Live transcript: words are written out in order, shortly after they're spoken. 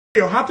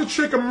How to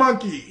trick a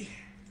monkey.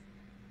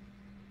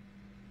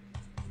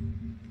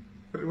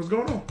 What's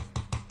going on?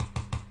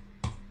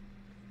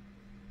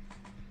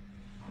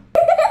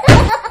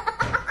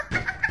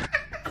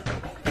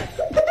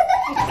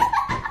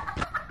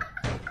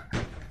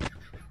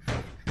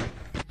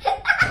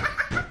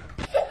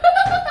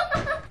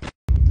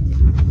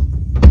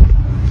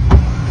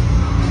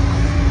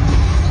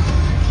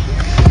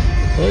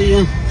 I told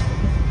you.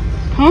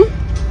 Huh?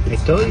 I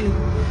told you.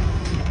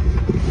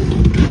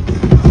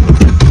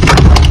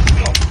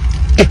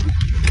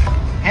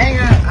 Hang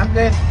on, I'm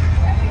good.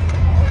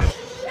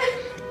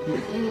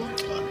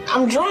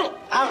 I'm drunk.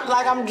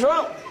 I'm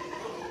drunk.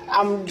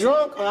 I'm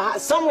drunk.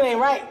 Something ain't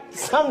right.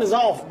 Something is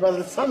off,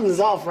 brother. Something is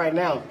off right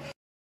now.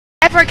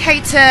 Ever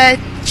okay to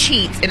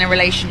cheat in a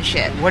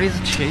relationship? What is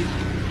a cheat?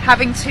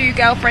 Having two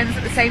girlfriends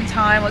at the same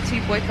time or two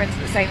boyfriends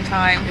at the same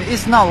time?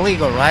 It's not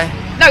legal, right?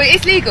 No,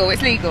 it's legal.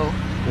 It's legal.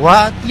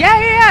 What?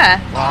 Yeah.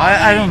 Well,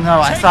 I don't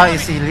know. I thought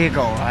it's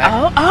illegal,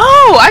 right?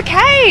 Oh,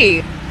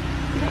 okay.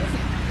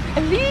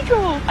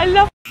 Illegal. I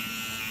love.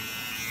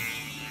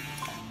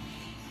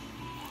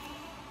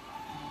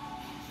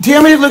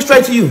 Tell me to look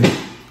straight to you.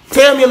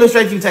 Tell me to look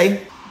straight to you,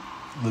 Tay.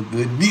 Look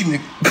good, me,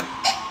 nigga.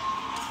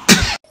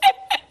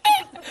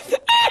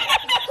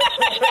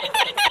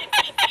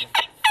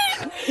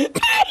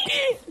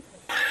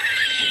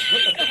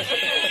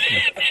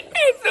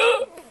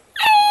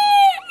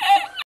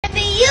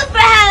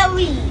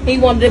 He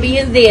wanted to be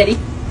his daddy,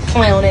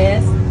 clown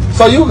ass.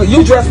 So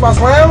you dressed my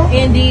clown?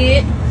 And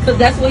did, cause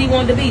that's what he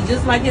wanted to be,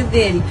 just like his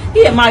daddy.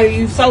 He admired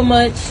you so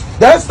much.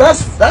 That's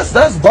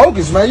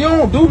bogus, man. You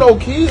don't do no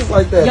kids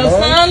like that, Your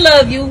man. son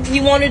love you.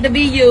 He wanted to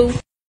be you.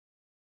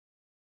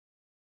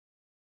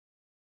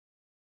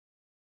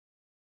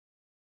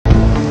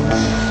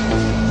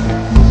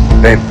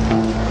 Babe,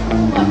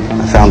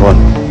 I found one.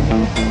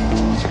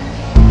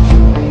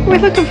 We're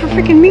looking for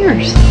freaking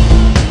mirrors.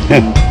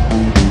 Yeah.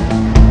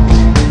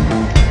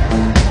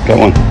 Got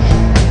one.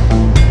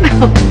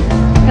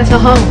 That's a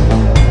hoe.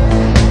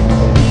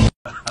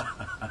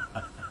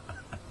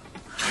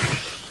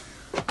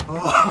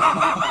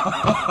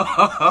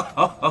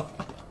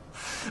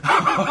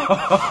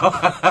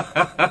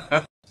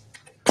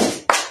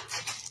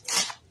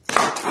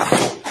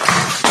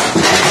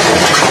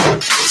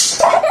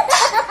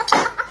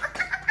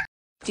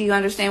 Do you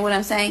understand what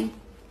I'm saying?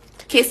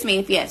 Kiss me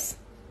if yes.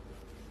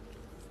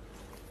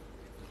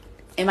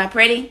 Am I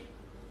pretty?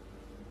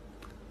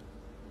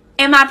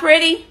 Am I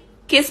pretty?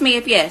 Kiss me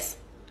if yes.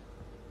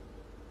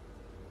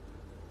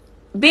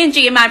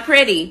 Benji, am I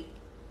pretty?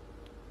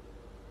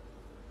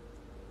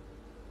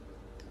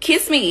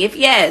 Kiss me if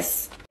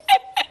yes.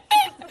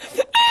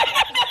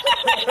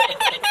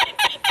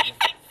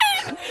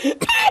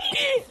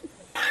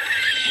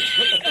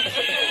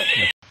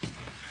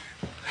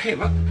 Hey,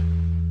 look.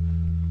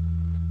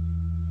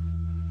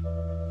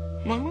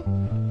 Mama?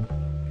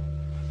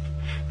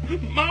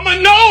 Mama,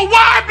 no!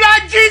 Why,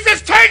 Black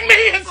Jesus? Take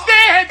me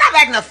instead! Stop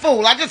acting a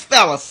fool. I just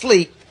fell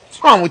asleep.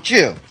 What's wrong with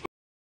you?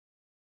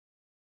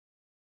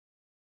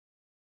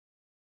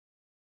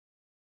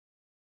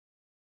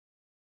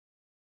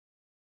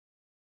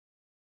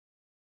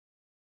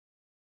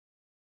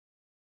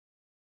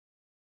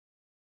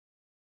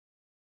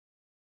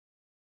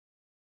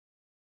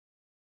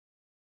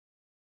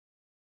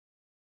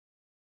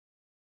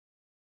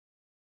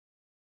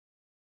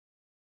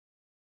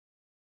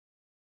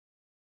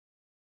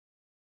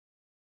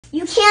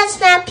 You can't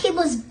smack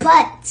people's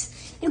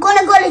butts. You're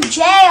gonna go to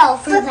jail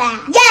for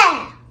that.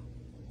 Yeah.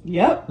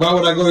 Yep. Why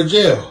would I go to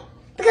jail?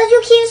 Because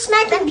you keep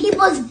smacking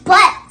people's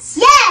butts.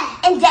 Yeah.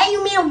 And then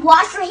you mean to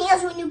wash your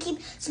hands when you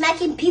keep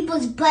smacking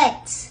people's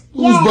butts.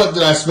 Whose butt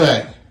did I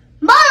smack?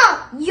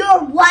 Mom,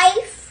 your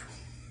wife.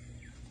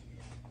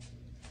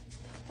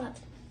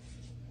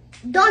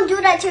 Don't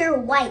do that to your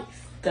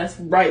wife. That's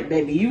right,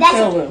 baby. You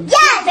tell him.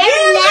 Yeah,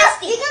 very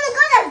nasty. You're gonna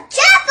go to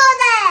jail for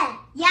that.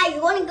 Yeah,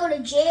 you're gonna go to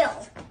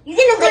jail.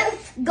 You're gonna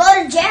go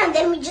to jail and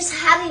then we just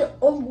have you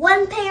on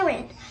one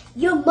parent.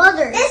 Your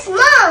mother. It's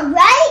mom,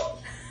 right?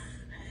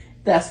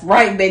 That's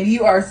right, baby.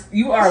 You are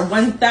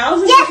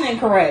 1000%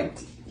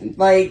 correct.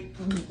 Like.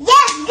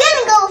 Yes,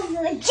 you're gonna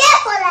go to jail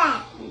for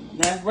that.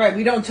 That's right.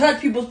 We don't touch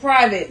people's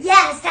privates.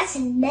 Yes, that's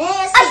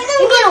nasty.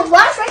 You're gonna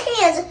wash your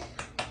hands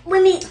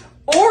when we.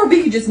 Or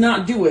we could just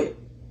not do it.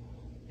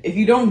 If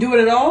you don't do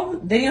it at all,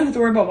 then you don't have to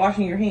worry about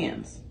washing your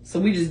hands. So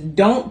we just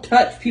don't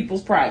touch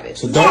people's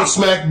privates. So don't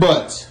smack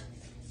butts.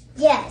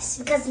 Yes,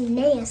 because it's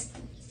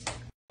nasty.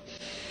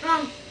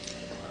 I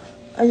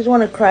just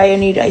want to cry. I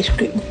need ice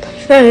cream.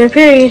 Your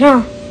period,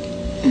 huh?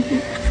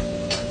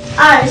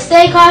 Alright,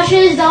 stay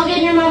cautious. Don't get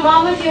near my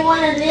mom if you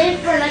want to live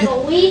for like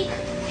a week.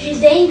 She's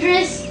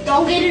dangerous.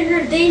 Don't get in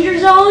her danger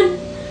zone.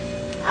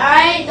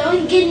 Alright,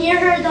 don't get near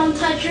her. Don't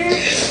touch her.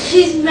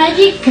 She's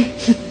magic.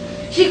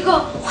 She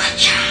go,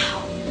 watch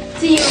out.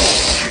 See you.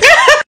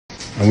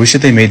 I wish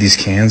that they made these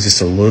cans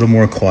just a little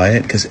more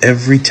quiet, because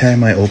every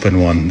time I open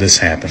one, this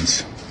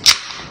happens.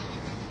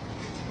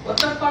 What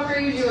the fuck are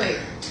you doing?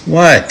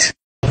 What?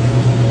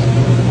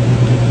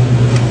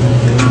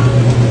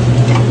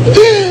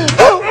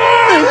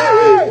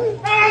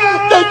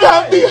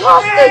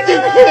 else they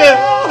can kill.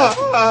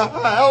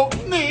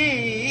 Help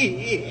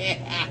me.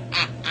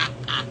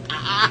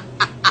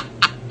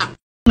 I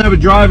don't have a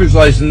driver's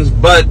license,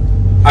 but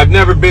I've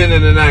never been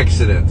in an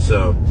accident,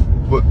 so.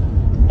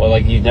 Well,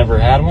 like you've never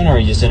had one, or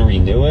you just didn't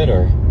renew it,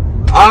 or?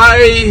 How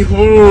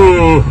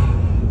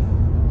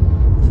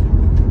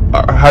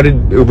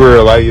did Uber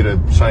allow you to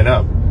sign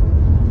up?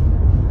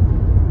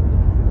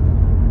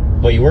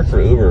 Well, you work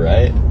for Uber,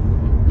 right?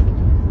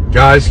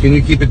 Guys, can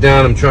you keep it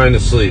down? I'm trying to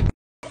sleep.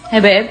 Hey,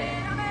 babe.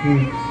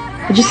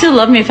 Would you still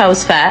love me if I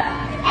was fat?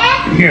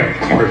 Yeah, of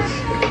course.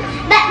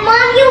 But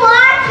Mom, you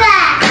are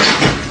fat.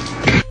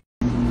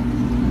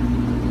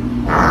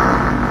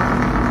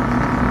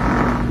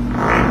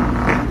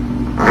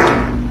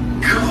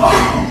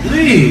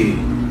 Golly.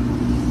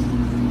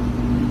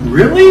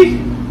 Really?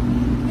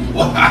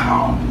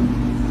 Wow.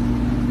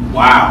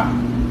 Wow.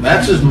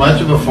 That's as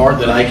much of a fart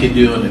that I could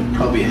do in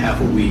probably half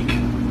a week.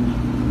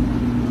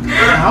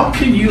 How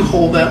can you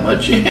hold that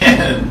much in?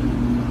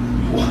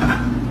 Wow.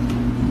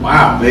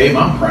 Wow, babe,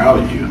 I'm proud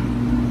of you.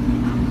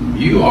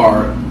 You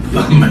are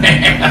the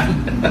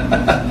man.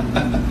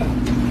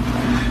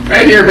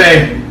 Right here,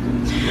 babe.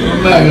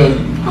 I'm not gonna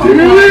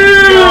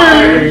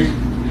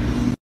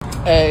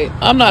Hey,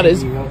 I'm not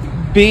as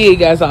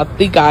big as I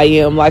think I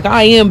am. Like,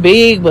 I am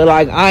big, but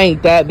like, I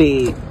ain't that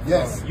big.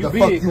 Yes, the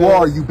fuck you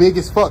are. You big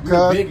as fuck,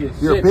 cuz.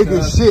 You're big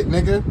as shit,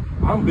 nigga.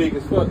 I'm big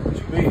as fuck, but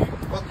you big.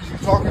 What are you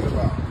talking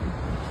about?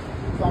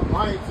 Stop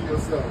lying to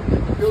yourself.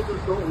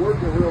 Filters don't work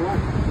in real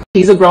life.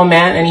 He's a grown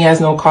man and he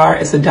has no car,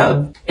 it's a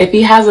dub. If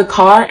he has a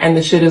car and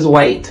the shit is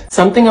white,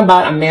 something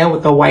about a man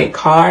with a white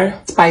car,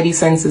 spidey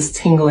senses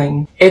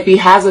tingling. If he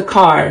has a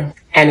car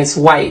and it's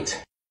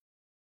white,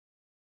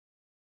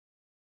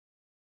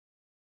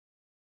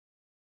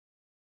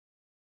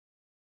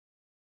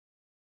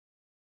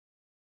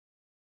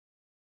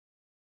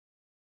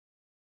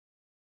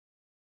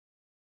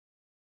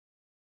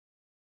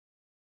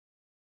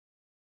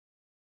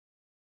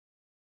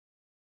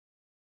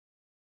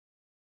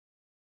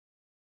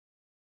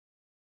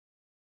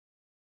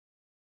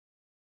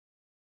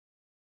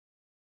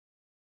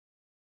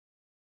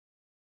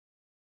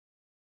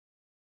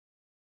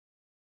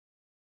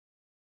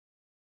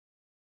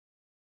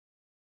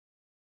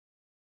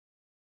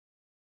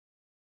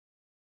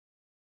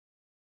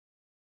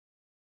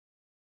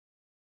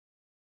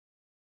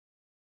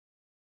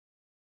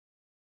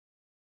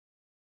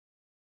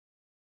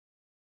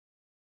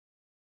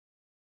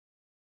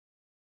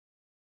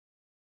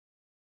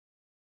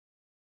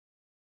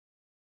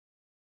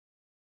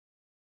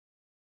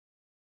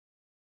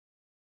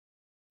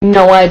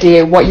 No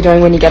idea what you're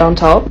doing when you get on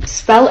top.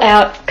 Spell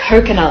out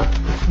coconut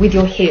with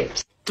your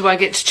hips. Do I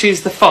get to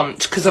choose the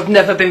font? Because I've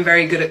never been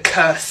very good at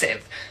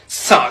cursive.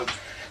 So,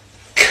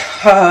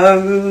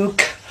 coconut.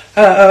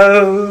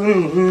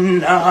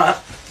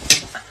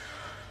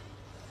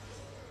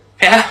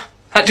 Yeah,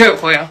 I'll do it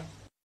for you.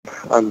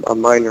 I'm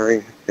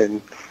minoring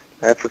in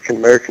African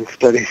American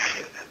Studies,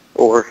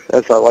 or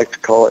as I like to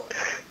call it,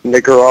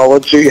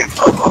 niggerology.